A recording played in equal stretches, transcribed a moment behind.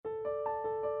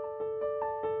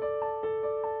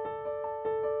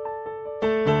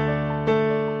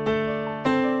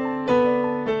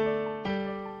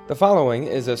The following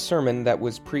is a sermon that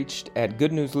was preached at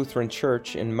Good News Lutheran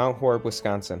Church in Mount Horeb,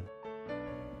 Wisconsin.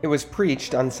 It was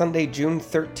preached on Sunday, June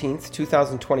 13th,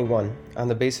 2021, on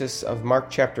the basis of Mark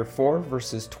chapter 4,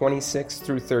 verses 26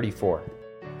 through 34.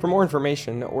 For more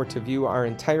information or to view our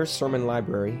entire sermon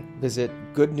library, visit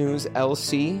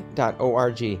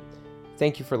goodnewslc.org.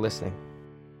 Thank you for listening.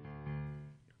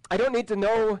 I don't need to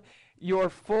know your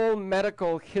full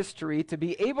medical history to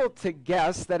be able to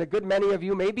guess that a good many of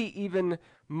you, maybe even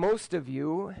most of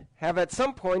you, have at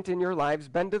some point in your lives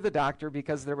been to the doctor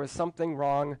because there was something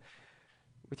wrong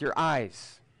with your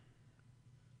eyes.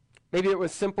 Maybe it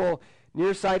was simple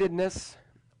nearsightedness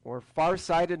or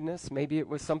farsightedness. Maybe it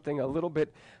was something a little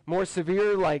bit more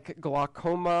severe like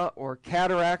glaucoma or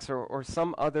cataracts or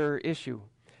some other issue.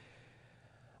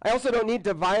 I also don't need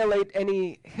to violate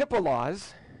any HIPAA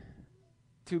laws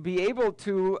to be able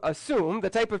to assume the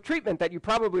type of treatment that you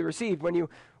probably received when you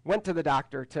went to the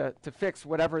doctor to fix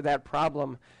whatever that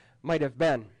problem might have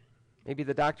been. Maybe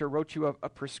the doctor wrote you a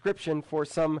prescription for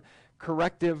some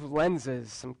corrective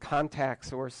lenses, some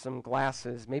contacts or some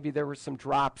glasses. Maybe there were some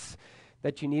drops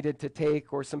that you needed to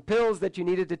take or some pills that you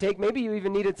needed to take. Maybe you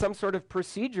even needed some sort of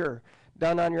procedure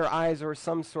done on your eyes or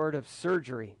some sort of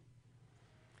surgery.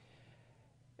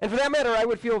 And for that matter, I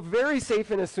would feel very safe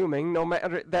in assuming no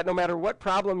matter what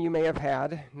problem you may have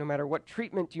had, no matter what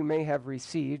treatment you may have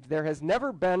received, there has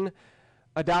never been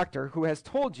a doctor who has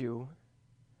told you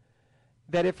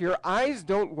that if your eyes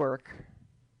don't work,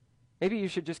 maybe you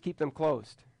should just keep them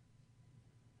closed.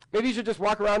 Maybe you should just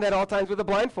walk around at all times with a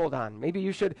blindfold on. Maybe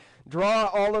you should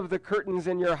draw all of the curtains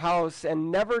in your house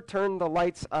and never turn the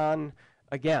lights on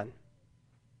again.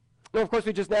 Now, of course,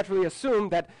 we just naturally assume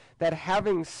that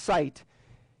having sight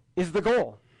is the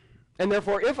goal. And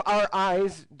therefore, if our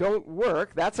eyes don't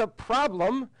work, that's a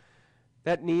problem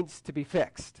that needs to be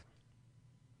fixed.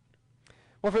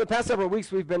 Well, for the past several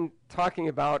weeks, we've been talking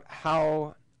about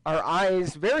how our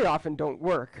eyes very often don't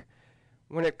work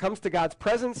when it comes to God's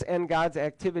presence and God's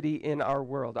activity in our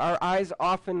world. Our eyes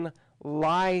often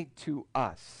lie to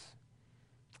us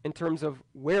in terms of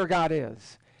where God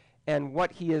is and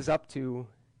what He is up to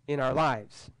in our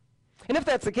lives. And if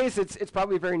that's the case, it's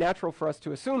probably very natural for us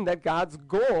to assume that God's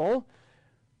goal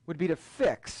would be to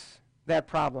fix that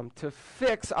problem, to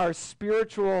fix our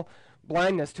spiritual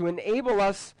blindness, to enable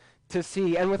us to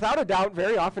see. And without a doubt,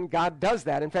 very often God does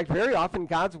that. In fact, very often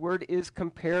God's word is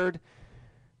compared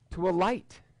to a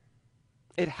light.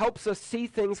 It helps us see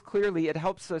things clearly. It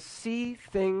helps us see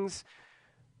things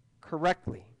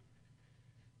correctly.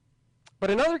 But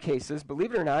in other cases,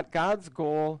 believe it or not, God's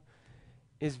goal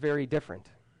is very different.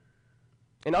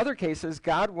 In other cases,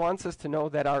 God wants us to know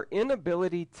that our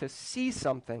inability to see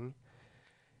something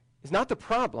is not the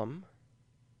problem.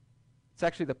 It's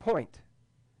actually the point.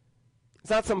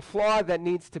 It's not some flaw that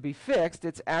needs to be fixed.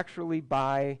 It's actually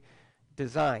by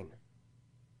design.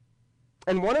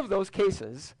 And one of those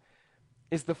cases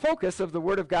is the focus of the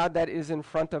Word of God that is in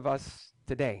front of us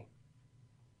today.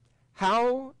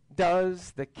 How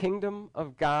does the kingdom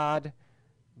of God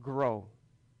grow?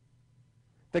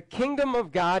 The kingdom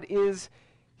of God is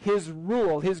His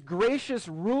rule, His gracious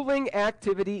ruling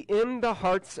activity in the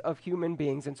hearts of human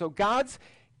beings. And so God's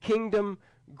kingdom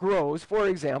grows, for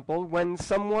example, when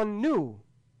someone new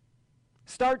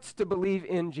starts to believe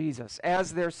in Jesus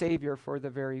as their Savior for the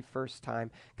very first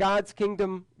time. God's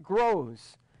kingdom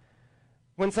grows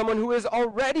when someone who is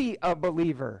already a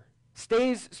believer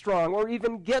stays strong or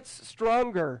even gets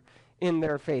stronger in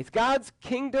their faith. God's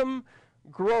kingdom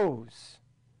grows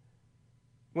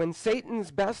when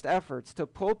Satan's best efforts to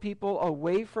pull people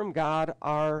away from God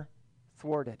are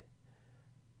thwarted.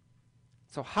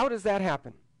 So how does that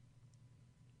happen?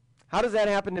 How does that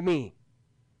happen to me?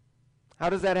 How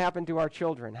does that happen to our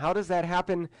children? How does that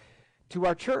happen to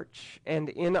our church and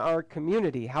in our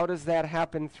community? How does that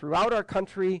happen throughout our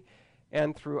country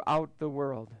and throughout the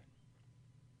world?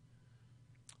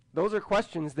 Those are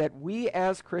questions that we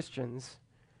as Christians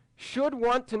should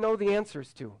want to know the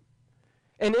answers to.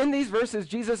 And in these verses,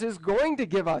 Jesus is going to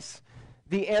give us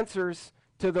the answers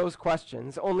to those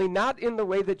questions, only not in the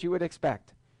way that you would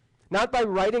expect. Not by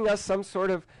writing us some sort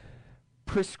of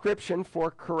prescription for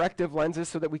corrective lenses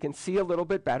so that we can see a little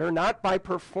bit better, not by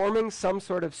performing some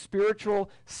sort of spiritual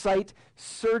sight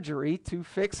surgery to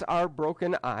fix our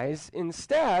broken eyes.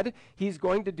 Instead, He's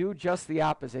going to do just the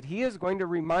opposite. He is going to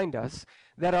remind us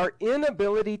that our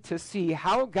inability to see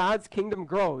how God's kingdom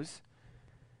grows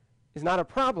is not a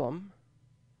problem.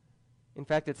 In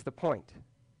fact, it's the point.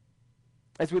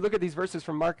 As we look at these verses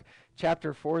from Mark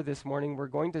chapter 4 this morning, we're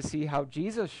going to see how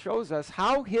Jesus shows us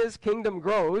how His kingdom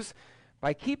grows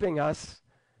by keeping us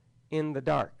in the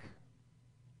dark.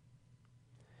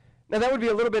 Now that would be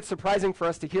a little bit surprising for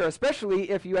us to hear,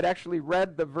 especially if you had actually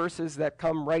read the verses that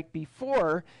come right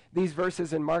before these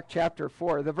verses in Mark chapter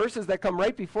 4. The verses that come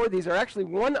right before these are actually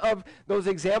one of those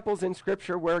examples in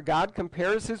Scripture where God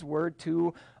compares his word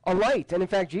to a light. And in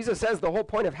fact, Jesus says the whole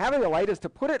point of having a light is to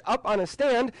put it up on a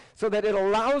stand so that it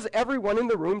allows everyone in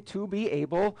the room to be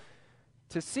able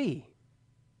to see.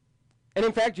 And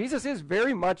in fact, Jesus is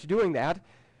very much doing that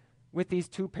with these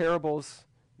two parables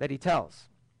that he tells.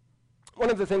 One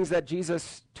of the things that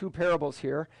Jesus' two parables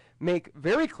here make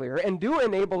very clear and do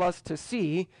enable us to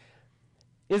see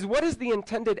is what is the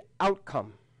intended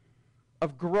outcome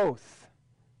of growth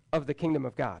of the kingdom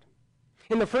of God.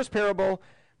 In the first parable,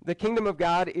 the kingdom of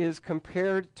God is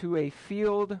compared to a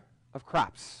field of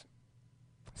crops.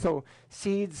 So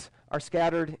seeds are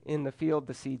scattered in the field,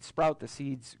 the seeds sprout, the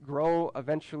seeds grow,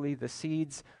 eventually the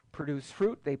seeds produce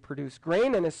fruit, they produce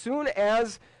grain, and as soon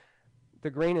as the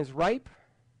grain is ripe,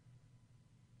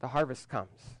 the harvest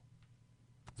comes.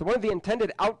 So one of the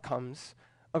intended outcomes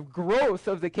of growth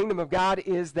of the kingdom of God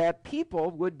is that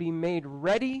people would be made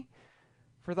ready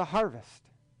for the harvest.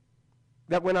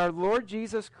 That when our Lord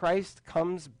Jesus Christ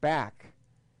comes back,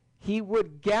 he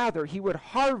would gather, he would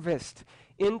harvest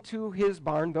into his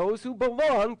barn those who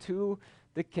belong to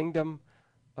the kingdom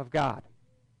of God.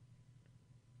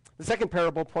 The second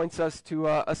parable points us to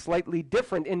a slightly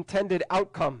different intended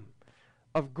outcome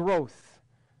of growth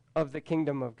of the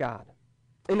kingdom of God.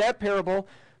 In that parable,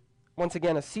 once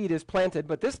again, a seed is planted,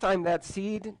 but this time that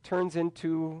seed turns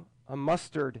into a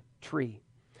mustard tree.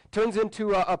 Turns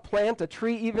into a plant, a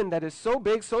tree even that is so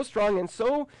big, so strong, and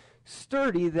so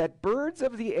sturdy that birds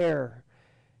of the air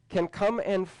can come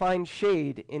and find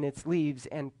shade in its leaves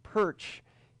and perch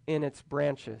in its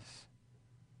branches.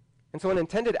 And so an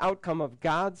intended outcome of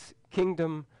God's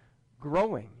kingdom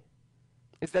growing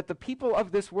is that the people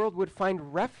of this world would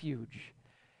find refuge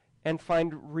and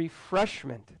find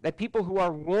refreshment, that people who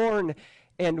are worn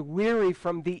and weary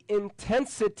from the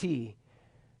intensity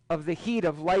of the heat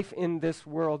of life in this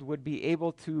world would be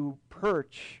able to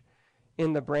perch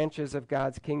in the branches of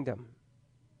God's kingdom.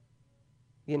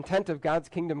 The intent of God's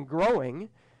kingdom growing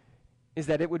is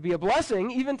that it would be a blessing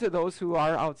even to those who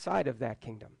are outside of that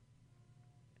kingdom.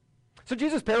 So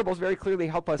Jesus' parables very clearly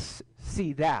help us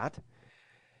see that.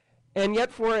 And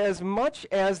yet for as much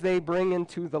as they bring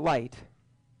into the light,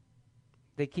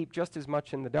 they keep just as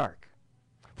much in the dark.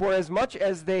 For as much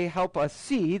as they help us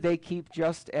see, they keep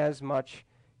just as much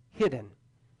hidden.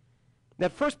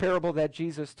 That first parable that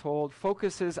Jesus told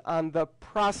focuses on the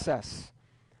process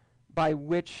by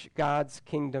which God's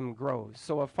kingdom grows.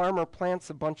 So a farmer plants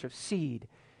a bunch of seed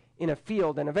in a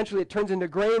field, and eventually it turns into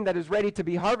grain that is ready to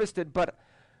be harvested. But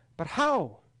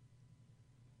how?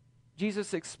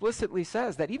 Jesus explicitly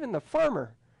says that even the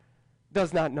farmer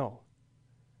does not know.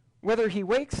 Whether he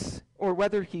wakes or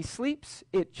whether he sleeps,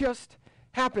 it just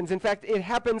happens. In fact, it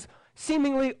happens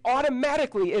seemingly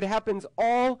automatically. It happens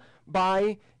all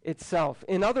by itself.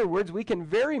 In other words, we can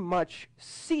very much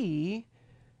see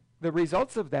the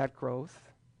results of that growth,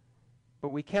 but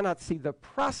we cannot see the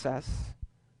process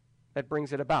that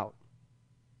brings it about.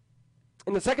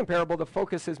 In the second parable, the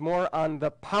focus is more on the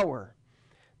power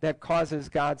that causes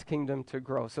God's kingdom to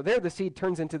grow. So there the seed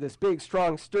turns into this big,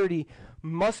 strong, sturdy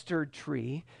mustard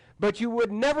tree, but you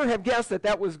would never have guessed that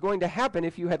that was going to happen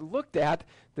if you had looked at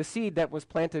the seed that was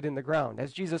planted in the ground.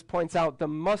 As Jesus points out, the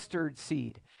mustard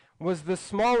seed was the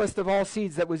smallest of all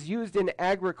seeds that was used in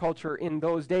agriculture in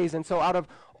those days. And so out of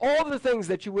all the things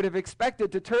that you would have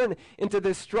expected to turn into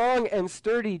this strong and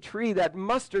sturdy tree, that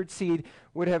mustard seed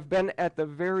would have been at the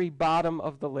very bottom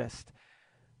of the list.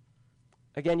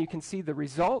 Again, you can see the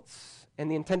results and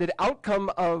the intended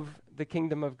outcome of the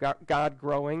kingdom of God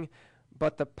growing,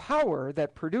 but the power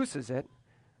that produces it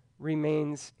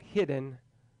remains hidden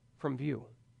from view.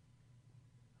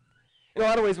 In a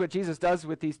lot of ways, what Jesus does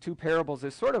with these two parables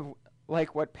is sort of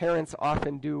like what parents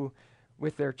often do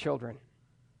with their children.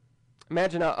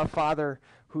 Imagine a father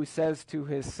who says to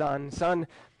his son,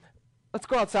 let's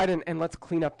go outside and let's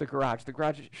clean up the garage. The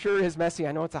garage sure is messy.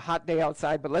 I know it's a hot day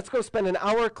outside, but let's go spend an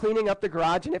hour cleaning up the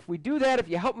garage. And if we do that, if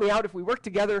you help me out, if we work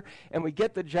together and we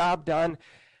get the job done,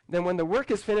 then when the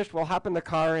work is finished, we'll hop in the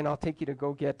car and I'll take you to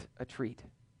go get a treat.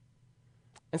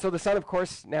 And so the son, of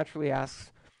course, naturally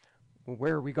asks, well,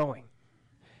 where are we going?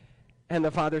 And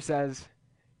the father says,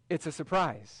 it's a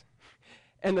surprise.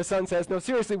 And the son says, no,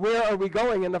 seriously, where are we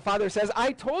going? And the father says,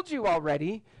 I told you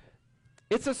already,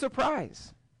 it's a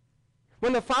surprise.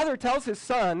 When the father tells his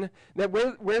son that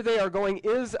where they are going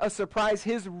is a surprise,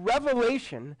 his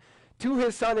revelation to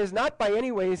his Son is not by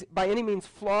any means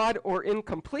flawed or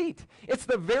incomplete. It's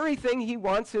the very thing he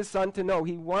wants his Son to know.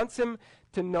 He wants him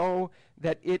to know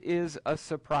that it is a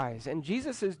surprise. And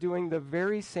Jesus is doing the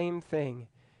very same thing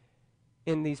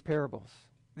in these parables.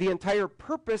 The entire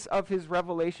purpose of his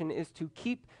revelation is to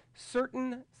keep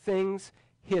certain things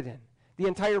hidden. The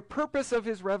entire purpose of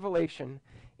his revelation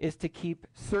is to keep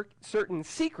certain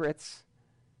secrets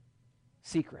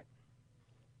secret.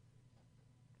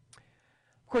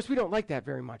 Of course, we don't like that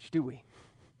very much, do we?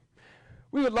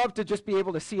 We would love to just be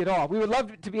able to see it all. We would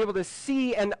love to be able to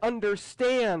see and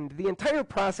understand the entire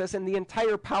process and the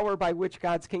entire power by which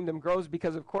God's kingdom grows,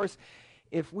 because, of course,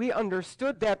 if we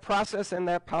understood that process and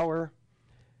that power,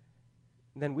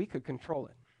 then we could control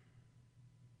it.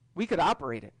 We could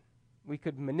operate it. We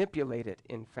could manipulate it,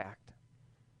 in fact.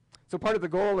 So part of the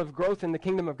goal of growth in the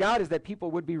kingdom of God is that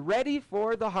people would be ready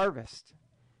for the harvest.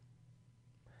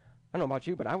 I don't know about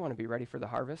you, but I want to be ready for the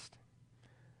harvest.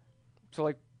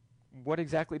 So, what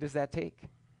exactly does that take?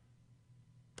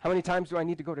 How many times do I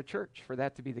need to go to church for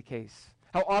that to be the case?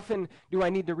 How often do I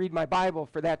need to read my Bible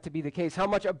for that to be the case? How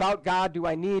much about God do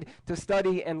I need to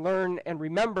study and learn and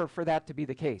remember for that to be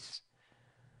the case?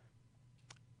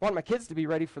 I want my kids to be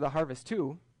ready for the harvest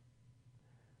too.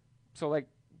 So,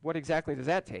 what exactly does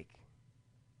that take?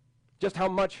 Just how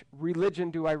much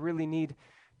religion do I really need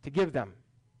to give them?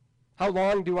 How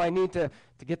long do I need to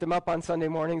get them up on Sunday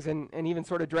mornings and even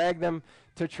sort of drag them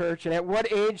to church? And at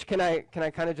what age can I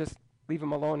kind of just leave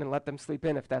them alone and let them sleep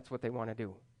in if that's what they want to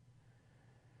do?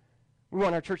 We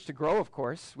want our church to grow, of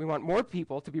course. We want more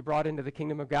people to be brought into the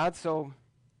kingdom of God. So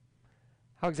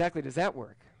how exactly does that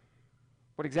work?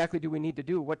 What exactly do we need to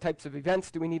do? What types of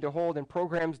events do we need to hold and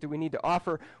programs do we need to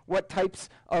offer? What types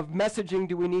of messaging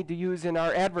do we need to use in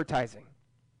our advertising?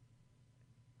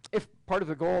 If part of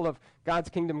the goal of God's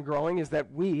kingdom growing is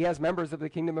that we, as members of the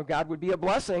kingdom of God, would be a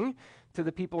blessing to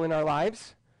the people in our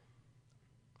lives,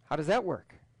 how does that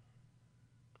work?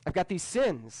 I've got these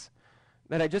sins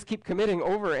that I just keep committing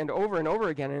over and over and over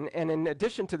again, and in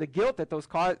addition to the guilt that those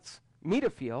cause me to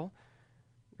feel,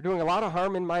 they're doing a lot of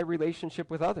harm in my relationship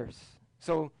with others.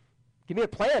 So give me a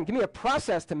plan, give me a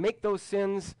process to make those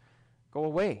sins go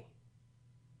away.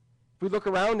 If we look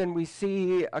around and we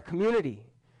see a community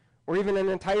or even an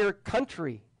entire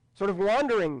country sort of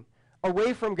wandering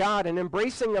away from God and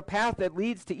embracing a path that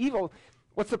leads to evil,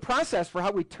 what's the process for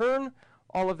how we turn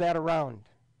all of that around?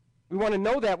 We want to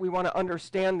know that, we want to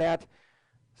understand that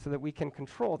so that we can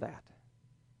control that.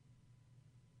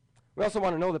 We also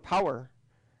want to know the power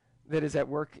that is at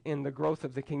work in the growth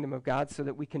of the kingdom of God so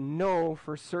that we can know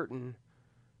for certain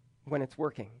when it's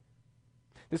working.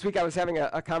 This week I was having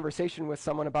a conversation with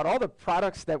someone about all the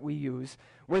products that we use,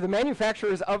 where the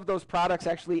manufacturers of those products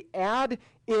actually add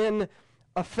in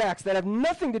effects that have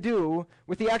nothing to do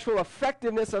with the actual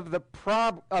effectiveness of the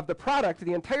product.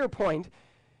 The entire point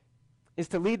is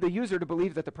to lead the user to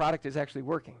believe that the product is actually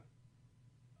working.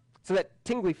 So that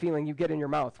tingly feeling you get in your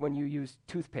mouth when you use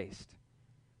toothpaste,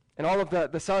 and all of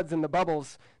the suds and the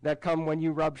bubbles that come when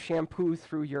you rub shampoo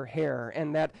through your hair,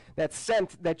 and that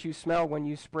scent that you smell when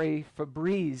you spray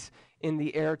Febreze in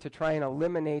the air to try and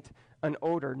eliminate an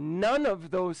odor. None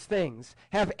of those things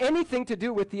have anything to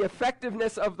do with the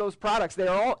effectiveness of those products. They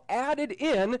are all added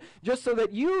in just so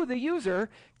that you, the user,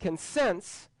 can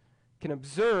sense, can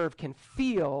observe, can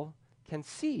feel, can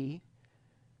see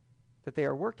that they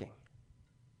are working.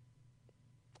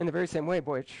 In the very same way,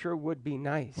 boy, it sure would be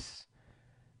nice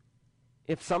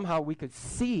if somehow we could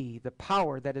see the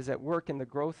power that is at work in the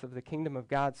growth of the kingdom of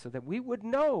God so that we would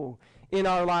know in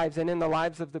our lives and in the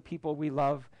lives of the people we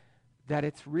love that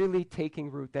it's really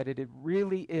taking root, that it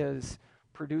really is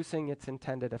producing its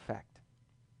intended effect.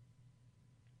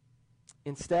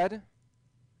 Instead,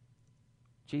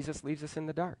 Jesus leaves us in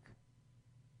the dark.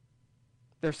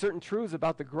 There are certain truths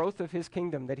about the growth of his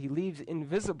kingdom that he leaves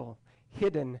invisible,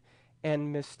 hidden,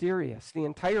 and mysterious. The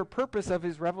entire purpose of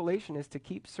his revelation is to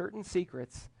keep certain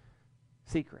secrets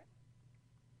secret.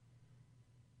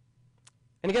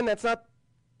 And again, that's not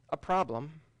a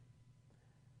problem.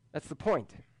 That's the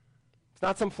point. It's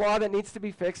not some flaw that needs to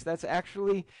be fixed. That's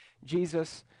actually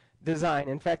Jesus' design.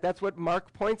 In fact, that's what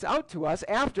Mark points out to us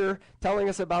after telling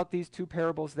us about these two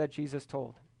parables that Jesus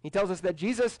told. He tells us that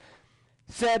Jesus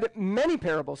said many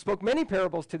parables, spoke many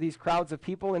parables to these crowds of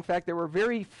people. In fact, there were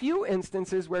very few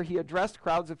instances where he addressed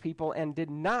crowds of people and did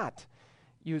not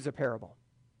use a parable.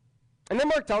 And then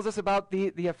Mark tells us about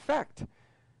the effect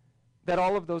that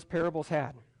all of those parables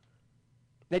had.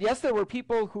 That yes, there were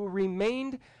people who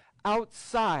remained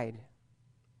outside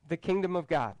the kingdom of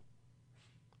God,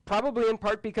 probably in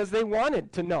part because they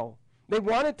wanted to know They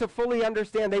wanted to fully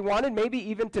understand. They wanted maybe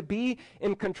even to be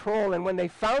in control. And when they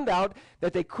found out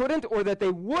that they couldn't or that they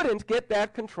wouldn't get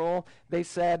that control, they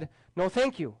said, no,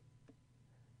 thank you.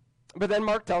 But then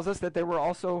Mark tells us that there were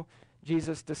also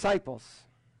Jesus' disciples.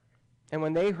 And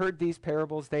when they heard these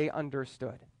parables, they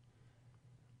understood.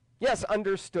 Yes,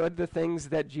 understood the things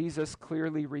that Jesus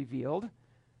clearly revealed,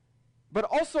 but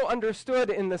also understood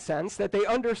in the sense that they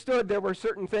understood there were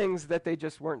certain things that they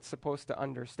just weren't supposed to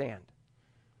understand.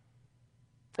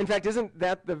 In fact, isn't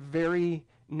that the very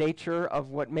nature of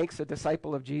what makes a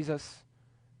disciple of Jesus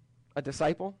a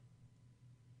disciple?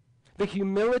 The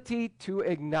humility to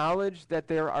acknowledge that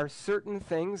there are certain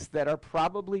things that are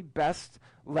probably best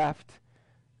left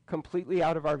completely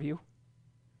out of our view.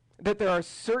 That there are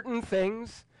certain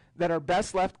things that are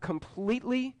best left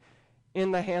completely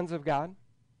in the hands of God.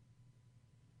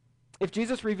 If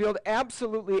Jesus revealed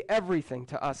absolutely everything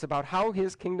to us about how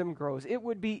his kingdom grows, it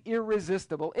would be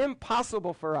irresistible,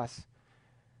 impossible for us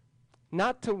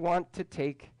not to want to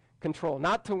take control,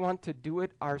 not to want to do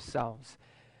it ourselves.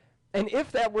 And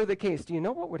if that were the case, do you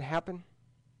know what would happen?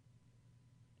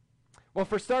 Well,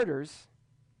 for starters,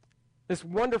 this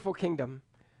wonderful kingdom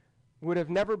would have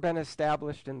never been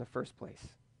established in the first place.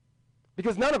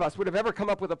 Because none of us would have ever come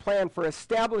up with a plan for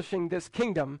establishing this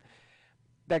kingdom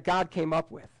that God came up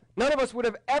with. None of us would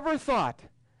have ever thought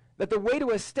that the way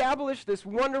to establish this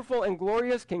wonderful and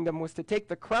glorious kingdom was to take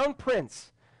the crown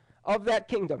prince of that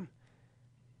kingdom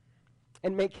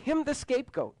and make him the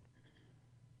scapegoat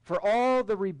for all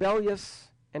the rebellious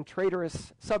and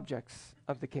traitorous subjects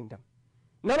of the kingdom.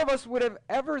 None of us would have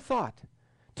ever thought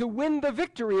to win the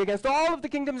victory against all of the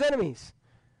kingdom's enemies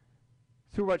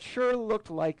through what sure looked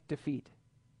like defeat.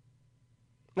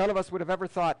 None of us would have ever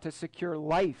thought to secure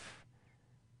life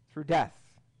through death.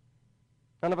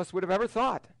 None of us would have ever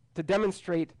thought to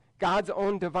demonstrate God's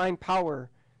own divine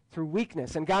power through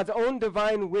weakness and God's own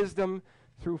divine wisdom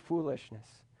through foolishness.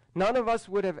 None of us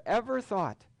would have ever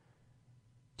thought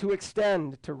to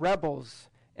extend to rebels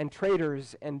and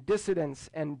traitors and dissidents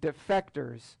and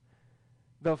defectors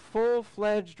the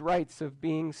full-fledged rights of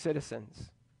being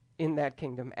citizens in that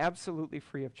kingdom, absolutely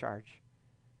free of charge.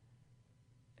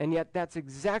 And yet that's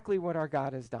exactly what our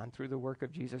God has done through the work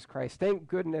of Jesus Christ. Thank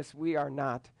goodness we are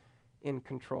not in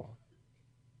control.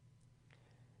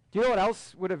 Do you know what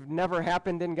else would have never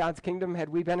happened in God's kingdom had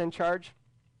we been in charge?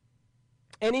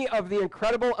 Any of the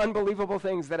incredible, unbelievable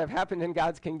things that have happened in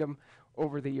God's kingdom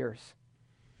over the years.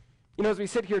 You know, as we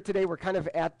sit here today, we're kind of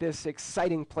at this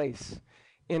exciting place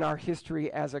in our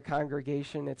history as a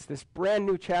congregation. It's this brand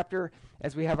new chapter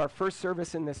as we have our first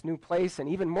service in this new place, and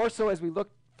even more so as we look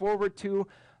forward to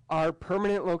our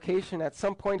permanent location at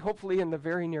some point, hopefully in the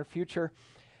very near future.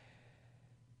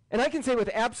 And I can say with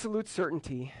absolute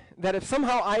certainty that if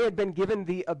somehow I had been given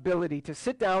the ability to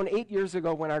sit down 8 years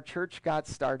ago when our church got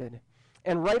started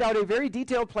and write out a very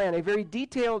detailed plan, a very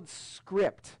detailed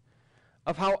script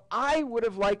of how I would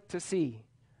have liked to see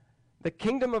the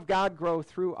kingdom of God grow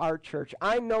through our church,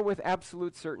 I know with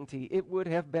absolute certainty it would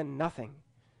have been nothing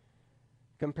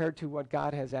compared to what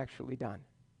God has actually done.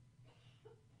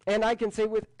 And I can say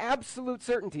with absolute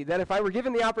certainty that if I were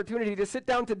given the opportunity to sit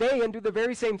down today and do the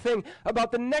very same thing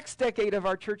about the next decade of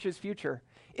our church's future,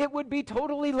 it would be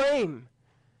totally lame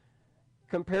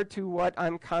compared to what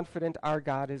I'm confident our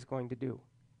God is going to do.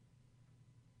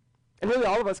 And really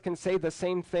all of us can say the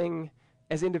same thing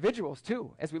as individuals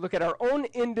too, as we look at our own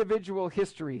individual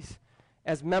histories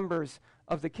as members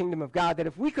of the kingdom of God, that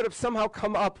if we could have somehow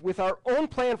come up with our own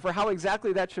plan for how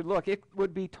exactly that should look, it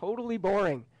would be totally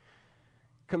boring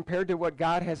compared to what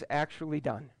God has actually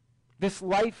done. This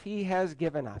life he has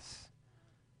given us,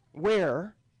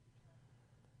 where,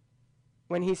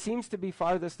 when he seems to be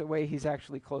farthest away, he's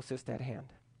actually closest at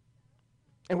hand.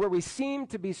 And where we seem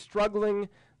to be struggling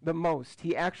the most,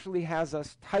 he actually has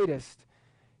us tightest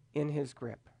in his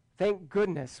grip. Thank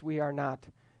goodness we are not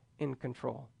in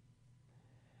control.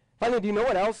 Finally, do you know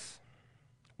what else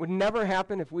would never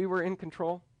happen if we were in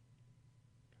control?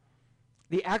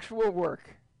 The actual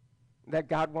work that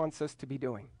God wants us to be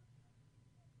doing.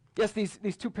 Yes,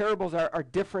 these two parables are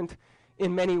different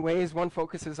in many ways. One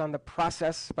focuses on the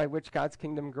process by which God's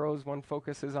kingdom grows. One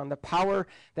focuses on the power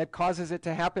that causes it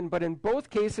to happen. But in both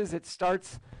cases, it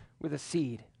starts with a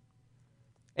seed.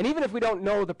 And even if we don't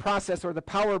know the process or the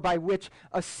power by which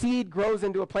a seed grows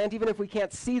into a plant, even if we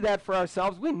can't see that for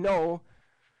ourselves, we know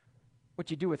what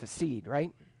you do with a seed,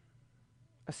 right?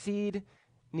 A seed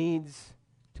needs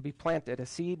to be planted. A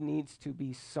seed needs to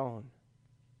be sown.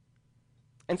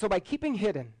 And so by keeping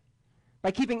hidden,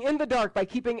 by keeping in the dark, by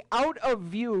keeping out of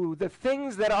view the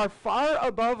things that are far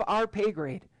above our pay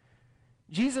grade,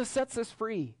 Jesus sets us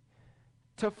free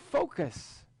to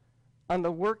focus on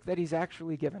the work that he's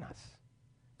actually given us.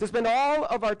 To spend all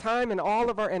of our time and all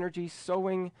of our energy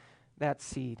sowing that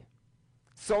seed.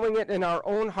 Sowing it in our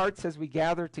own hearts as we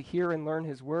gather to hear and learn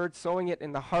his word. Sowing it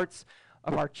in the hearts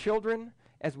of our children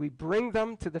as we bring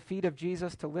them to the feet of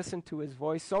Jesus to listen to his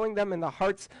voice. Sowing them in the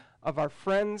hearts of our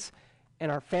friends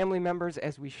and our family members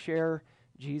as we share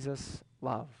Jesus'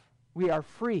 love. We are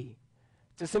free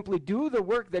to simply do the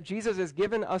work that Jesus has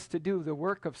given us to do, the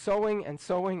work of sowing and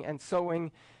sowing and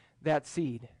sowing that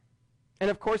seed.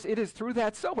 And of course, it is through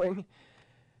that sowing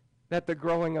that the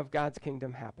growing of God's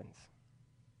kingdom happens.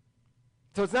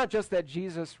 So it's not just that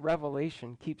Jesus'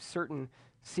 revelation keeps certain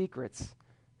secrets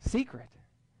secret.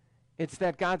 It's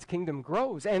that God's kingdom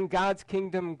grows, and God's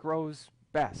kingdom grows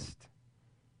best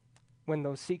when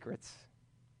those secrets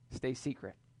stay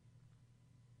secret.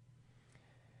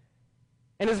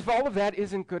 And as if all of that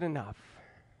isn't good enough,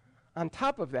 on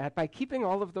top of that, by keeping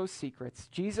all of those secrets,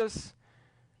 Jesus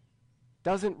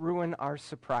doesn't ruin our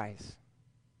surprise.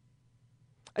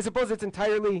 I suppose it's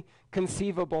entirely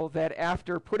conceivable that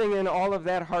after putting in all of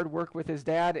that hard work with his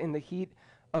dad in the heat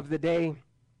of the day,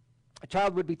 a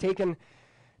child would be taken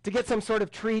to get some sort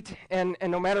of treat, and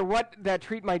no matter what that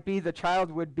treat might be, the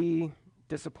child would be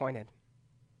disappointed.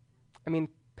 I mean,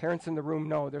 parents in the room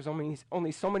know there's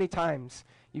only so many times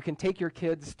you can take your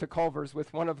kids to Culver's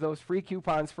with one of those free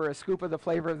coupons for a scoop of the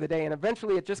flavor of the day, and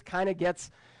eventually it just kind of gets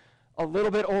a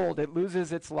little bit old. It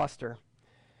loses its luster.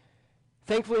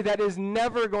 Thankfully, that is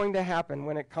never going to happen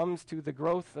when it comes to the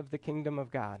growth of the kingdom of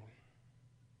God.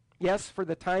 Yes, for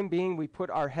the time being, we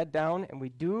put our head down and we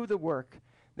do the work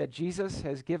that Jesus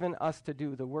has given us to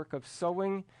do, the work of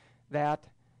sowing that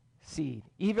seed.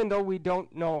 Even though we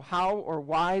don't know how or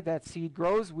why that seed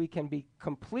grows, we can be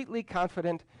completely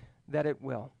confident that it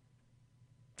will.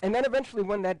 And then eventually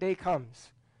when that day comes,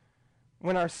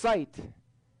 when our sight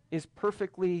is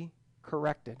perfectly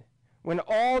corrected, when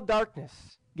all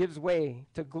darkness gives way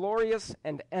to glorious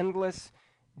and endless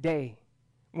day,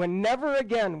 when never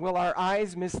again will our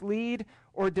eyes mislead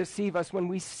or deceive us, when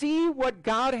we see what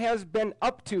God has been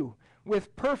up to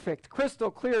with perfect, crystal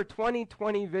clear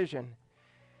 20/20 vision,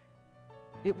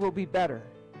 it will be better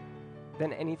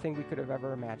than anything we could have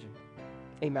ever imagined.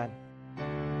 Amen.